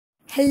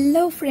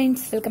Hello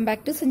friends, welcome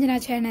back to Sanjana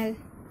channel.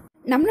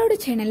 நம்மளோட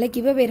சேனல்ல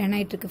giveaway run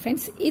ஆயிட்டு இருக்கு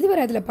फ्रेंड्स.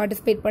 இதுவரை அதுல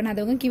பார்ட்டிசிபேட்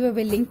பண்ணாதவங்க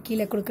giveaway லிங்க்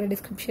கீழ கொடுக்கிற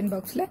description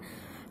boxல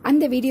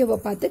அந்த வீடியோவை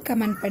பார்த்து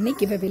கமெண்ட் பண்ணி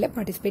giveawayல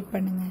பார்ட்டிசிபேட்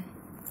பண்ணுங்க.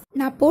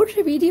 நான்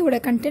போடுற வீடியோவோட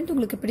கண்டென்ட்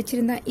உங்களுக்கு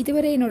பிடிச்சிருந்தா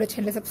இதுவரை என்னோட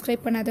சேனலை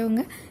சப்ஸ்கிரைப்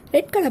பண்ணாதவங்க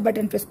ரெட் கலர்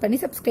பட்டன் பிரஸ் பண்ணி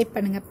சப்ஸ்கிரைப்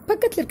பண்ணுங்க.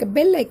 பக்கத்துல இருக்க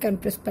பெல்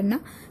ஐகான் பிரஸ் பண்ணா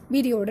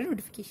வீடியோவோட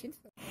நோட்டிபிகேஷன்ஸ்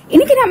வரும்.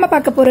 இன்னைக்கு நாம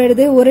பார்க்க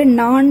போறது ஒரு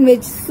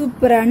நான்வெஜ்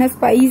சூப்பரான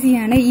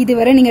ஸ்பைசியான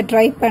இதுவரை நீங்க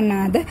ட்ரை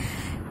பண்ணாத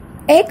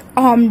எக்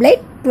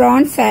ஆம்லெட்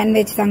prawn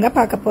சாண்ட்விச் தாங்க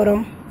பார்க்க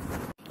போறோம்.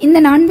 இந்த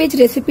நான்வெஜ்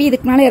ரெசிபி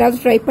இதுக்கு மேல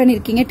யாராவது ட்ரை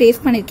பண்ணிருக்கீங்க,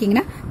 டேஸ்ட்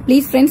பண்ணிருக்கீங்கன்னா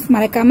ப்ளீஸ் ஃப்ரெண்ட்ஸ்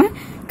மறக்காம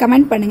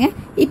கமெண்ட் பண்ணுங்க.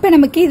 இப்போ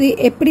நமக்கு இது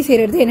எப்படி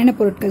செய்யறது, என்னென்ன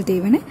பொருட்கள்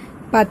தேவைன்னு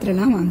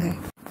பாத்துறலாம் வாங்க.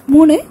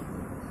 3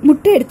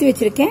 முட்டை எடுத்து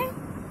வச்சிருக்கேன்,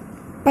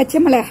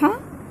 பச்சை மிளகாய்,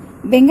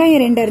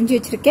 வெங்காயம் 2 அரிஞ்சு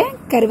வச்சிருக்கேன்,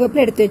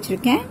 கருவேப்பிலை எடுத்து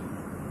வச்சிருக்கேன்.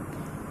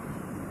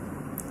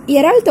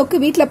 இறால் தொக்கு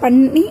வீட்ல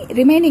பண்ணி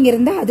ரிமைனிங்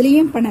இருந்தா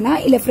அதுலயும் பண்ணலாம்,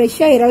 இல்ல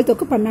ஃப்ரெஷ்ஷா இறால்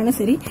தொக்கு பண்ணாலும்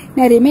சரி.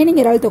 நான் ரிமைனிங்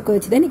இறால் தொக்கு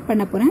வச்சுதான் இன்னைக்கு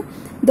பண்ண போறேன்.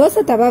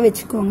 தோசை தவா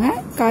வச்சுக்கோங்க,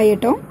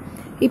 காயட்டும்.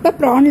 இப்ப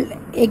ப்ரான்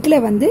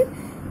எக்ல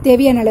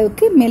தேவையான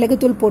அளவுக்கு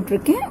மிளகுத்தூள்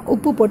போட்டிருக்கேன்,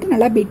 உப்பு போட்டு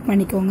நல்லா பீட்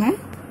பண்ணிக்கோங்க.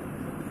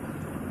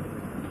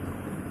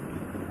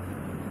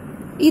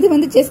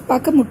 இது ஜஸ்ட்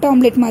பார்க்க முட்டை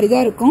ஆம்லெட் மாதிரி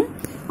தான் இருக்கும்.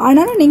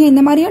 ஆனாலும் நீங்க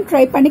இந்த மாதிரியும்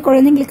ட்ரை பண்ணி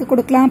குழந்தைங்களுக்கு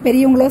கொடுக்கலாம்,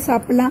 பெரியவங்களும்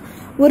சாப்பிடலாம்.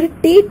 ஒரு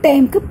டீ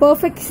டைமுக்கு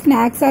பெர்ஃபெக்ட்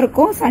ஸ்நாக்ஸா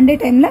இருக்கும். சண்டே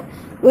டைம்ல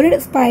ஒரு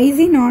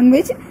ஸ்பைசி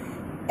நான்வெஜ்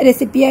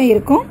ரெசிபியா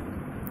இருக்கும்.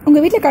 உங்க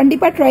வீட்டுல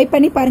கண்டிப்பா ட்ரை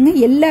பண்ணி பாருங்க,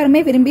 எல்லாருமே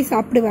விரும்பி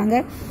சாப்பிடுவாங்க.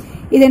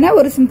 இது என்ன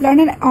ஒரு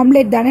சிம்பிளான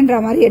ஆம்லெட் தானேன்ற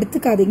மாதிரி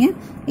எடுத்துக்காதீங்க.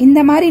 இந்த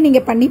மாதிரி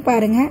நீங்க பண்ணி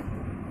பாருங்க,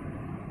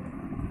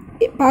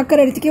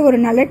 பாக்குறதுக்கே ஒரு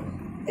நல்ல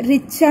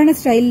ரிச்சான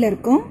ஸ்டைல்ல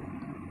இருக்கும்.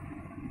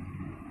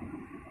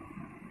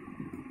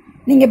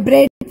 நீங்க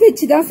பிரெட்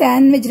வச்சுதான்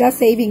சாண்ட்விச்லாம்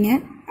செய்வீங்க,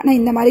 ஆனா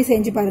இந்த மாதிரி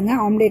செஞ்சு பாருங்க,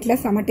 ஆம்லெட்ல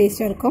செம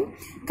டேஸ்டா இருக்கும்.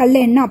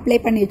 கல்ல எண்ணெய் அப்ளை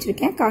பண்ணி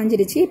வச்சிருக்கேன்,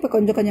 காஞ்சிருச்சு. இப்ப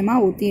கொஞ்சம் கொஞ்சமா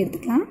ஊத்தி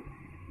எடுத்துக்கலாம்.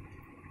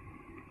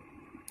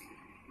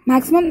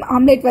 மேக்ஸிமம்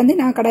ஆம்லெட்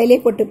நான் கடாயிலே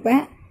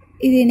போட்டுப்பேன்.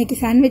 இது இன்னைக்கு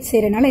சாண்ட்விச்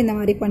செய்யறதுனால இந்த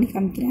மாதிரி பண்ணி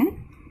காமிக்கிறேன்.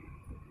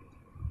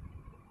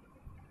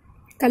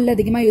 கல்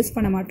அதிகமாக யூஸ்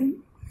பண்ண மாட்டோம்.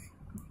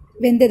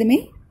 வெந்ததுமே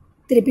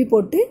திருப்பி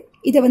போட்டு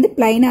இதை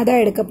பிளைனாக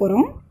தான் எடுக்க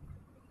போகிறோம்.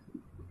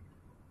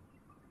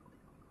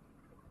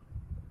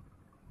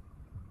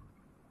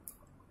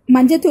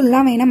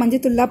 மஞ்சத்தூள்லாம் வேணாம்,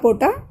 மஞ்சத்தூள்லாம்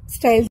போட்டால்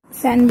ஸ்டைல்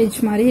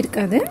சாண்ட்விச் மாதிரி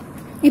இருக்காது.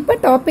 இப்போ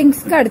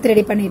டாப்பிங்ஸ்க்கு அடுத்து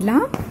ரெடி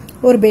பண்ணிடலாம்.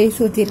 ஒரு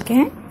பேஸ்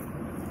ஊற்றிருக்கேன்.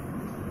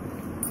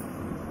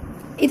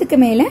 இதுக்கு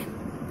மேலே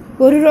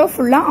ஒரு ரோ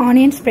ஃபுல்லாக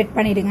ஆனியன் ஸ்ப்ரெட்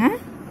பண்ணிடுங்க.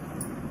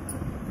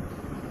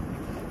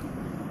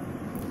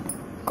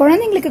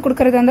 குழந்தைங்களுக்கு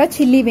கொடுக்கறதா இருந்தால்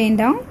சில்லி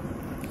வேண்டாம்,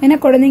 ஏன்னா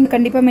குழந்தைங்க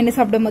கண்டிப்பாக மென்று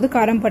சாப்பிடும் போது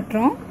காரம்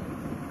பட்டுரும்.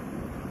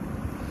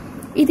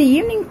 இது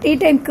ஈவினிங் டீ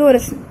டைமுக்கு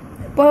ஒரு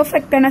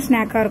பர்ஃபெக்டான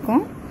ஸ்நாக்காக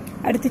இருக்கும்.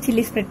 அடுத்து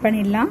சில்லி ஸ்ப்ரெட்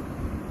பண்ணிடலாம்.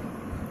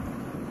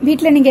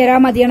 வீட்டில் நீங்கள்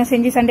யாராவது மதியானம்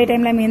செஞ்சு சண்டே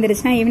டைமில்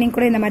மீந்துருச்சுன்னா ஈவினிங்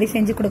கூட இந்த மாதிரி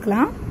செஞ்சு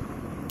கொடுக்கலாம்.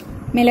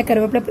 மேலே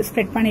கருவேப்பிலை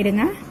ஸ்ப்ரெட்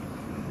பண்ணிடுங்க.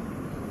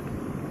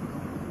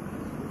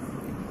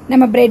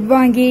 நம்ம பிரெட்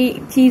வாங்கி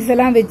சீஸ்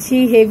எல்லாம் வச்சு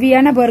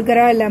ஹெவியான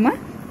பர்கரா இல்லாமல்,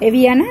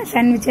 ஹெவியான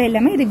சாண்ட்விச்சா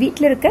இல்லாமல், இது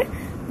வீட்டில் இருக்க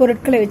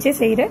பொருட்களை வச்சு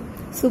செய்கிற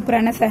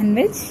சூப்பரான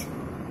சாண்ட்விச்.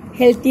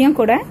 ஹெல்த்தியும்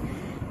கூட.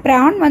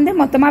 ப்ரான்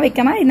மொத்தமாக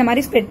வைக்காம இந்த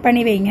மாதிரி ஸ்ப்ரெட்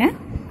பண்ணி வைங்க.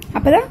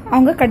 அப்போதான்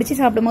அவங்க கடிச்சு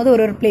சாப்பிடும் போது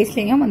ஒரு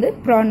பிளேஸ்லையும்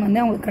ப்ரான்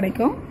அவங்களுக்கு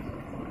கிடைக்கும்.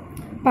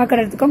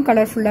 பார்க்கறதுக்கும்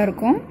கலர்ஃபுல்லாக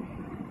இருக்கும்.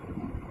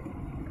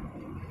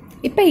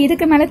 இப்போ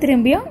இதுக்கு மேலே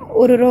திரும்பியும்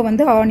ஒரு ரோ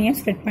ஆனியன்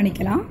ஸ்ப்ரெட்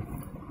பண்ணிக்கலாம்.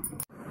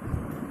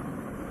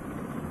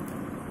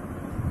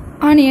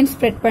 ஆனியன்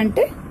ஸ்ப்ரெட்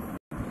பண்ணிட்டு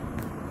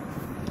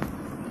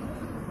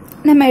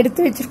நம்ம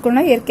எடுத்து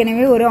வச்சிருக்கோம்னா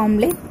ஏற்கனவே ஒரு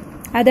ஆம்லெட்,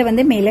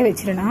 அதை மேலே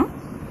வச்சிடலாம்.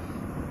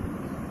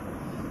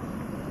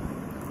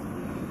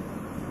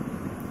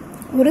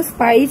 ஒரு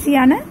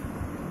ஸ்பைசியான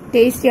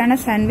டேஸ்டியான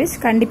சாண்ட்விச்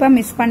கண்டிப்பா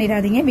மிஸ்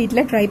பண்ணிடாதீங்க.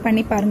 வீட்டில் ட்ரை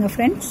பண்ணி பாருங்க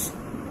ஃப்ரெண்ட்ஸ்.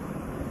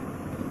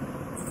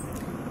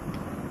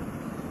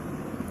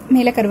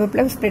 மேலே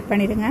கருவேப்பிலை ஸ்ப்ரெட்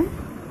பண்ணிடுங்க.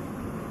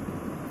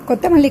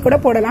 கொத்தமல்லி கூட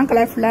போடலாம்,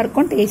 கலர்ஃபுல்லா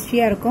இருக்கும்,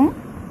 டேஸ்டியா இருக்கும்.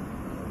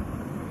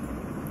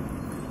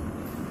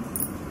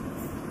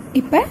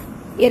 இப்ப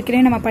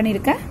ஏற்கனவே நம்ம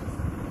பண்ணிருக்க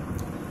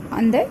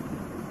அந்த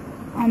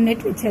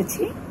ஆம்லெட்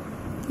வச்சாச்சு.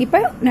 இப்ப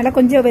நல்லா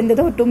கொஞ்சம்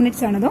வெந்ததும் ஒரு 2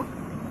 மினிட்ஸ் ஆனதும்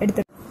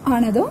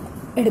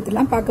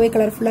எடுத்துலாம். பார்க்கவே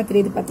கலர்ஃபுல்லா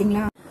தெரியுது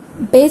பாத்தீங்களா.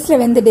 பேஸ்ல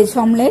வெந்துடுச்சு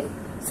ஆம்லெட்.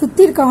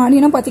 சுத்தி இருக்க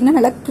ஆனியனும் பாத்தீங்கன்னா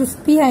நல்லா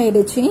கிறிஸ்பி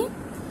ஆயிடுச்சு,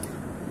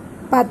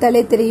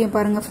 பார்த்தாலே தெரியும்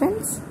பாருங்க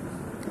ஃப்ரெண்ட்ஸ்.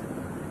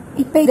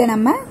 இப்ப இதை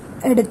நம்ம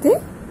எடுத்து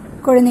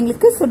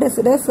குழந்தைங்களுக்கு சுட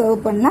சுட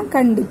சர்வ் பண்ணலாம்,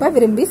 கண்டிப்பா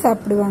விரும்பி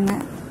சாப்பிடுவாங்க.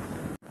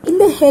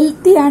 இந்த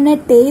ஹெல்த்தியான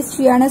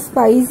டேஸ்டியான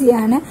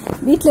ஸ்பைசியான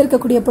வீட்டில்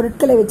இருக்கக்கூடிய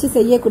பொருட்களை வச்சு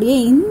செய்யக்கூடிய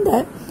இந்த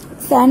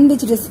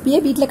சாண்ட்விச் ரெசிபியை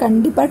வீட்டில்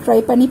கண்டிப்பாக ட்ரை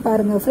பண்ணி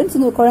பாருங்க ஃப்ரெண்ட்ஸ்.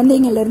 உங்கள்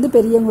குழந்தைங்கள்ல இருந்து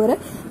பெரியவங்க வரை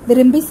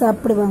விரும்பி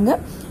சாப்பிடுவாங்க.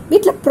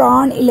 வீட்டில்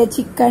ப்ரான் இல்லை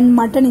சிக்கன்,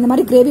 மட்டன் இந்த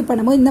மாதிரி கிரேவி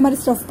பண்ணும்போது இந்த மாதிரி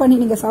ஸ்டஃப் பண்ணி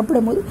நீங்கள்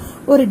சாப்பிடும் போது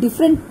ஒரு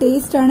டிஃப்ரெண்ட்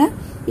டேஸ்டான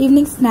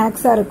ஈவினிங்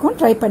ஸ்நாக்ஸாக இருக்கும்.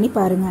 ட்ரை பண்ணி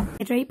பாருங்க.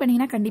 ட்ரை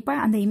பண்ணீங்கன்னா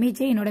கண்டிப்பாக அந்த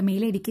இமேஜை என்னோட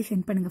மெயில் ஐடிக்கு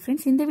சென்ட் பண்ணுங்க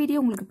ஃப்ரெண்ட்ஸ். இந்த வீடியோ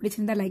உங்களுக்கு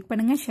பிடிச்சிருந்தா லைக்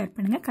பண்ணுங்க, ஷேர்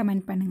பண்ணுங்க,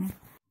 கமெண்ட் பண்ணுங்க.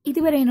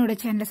 இதுவரை என்னோட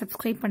சேனலை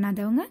சப்ஸ்கிரைப்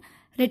பண்ணாதவங்க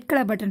ரெட்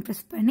கலர் பட்டன்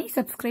பிரஸ் பண்ணி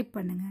சப்ஸ்கிரைப்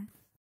பண்ணுங்க.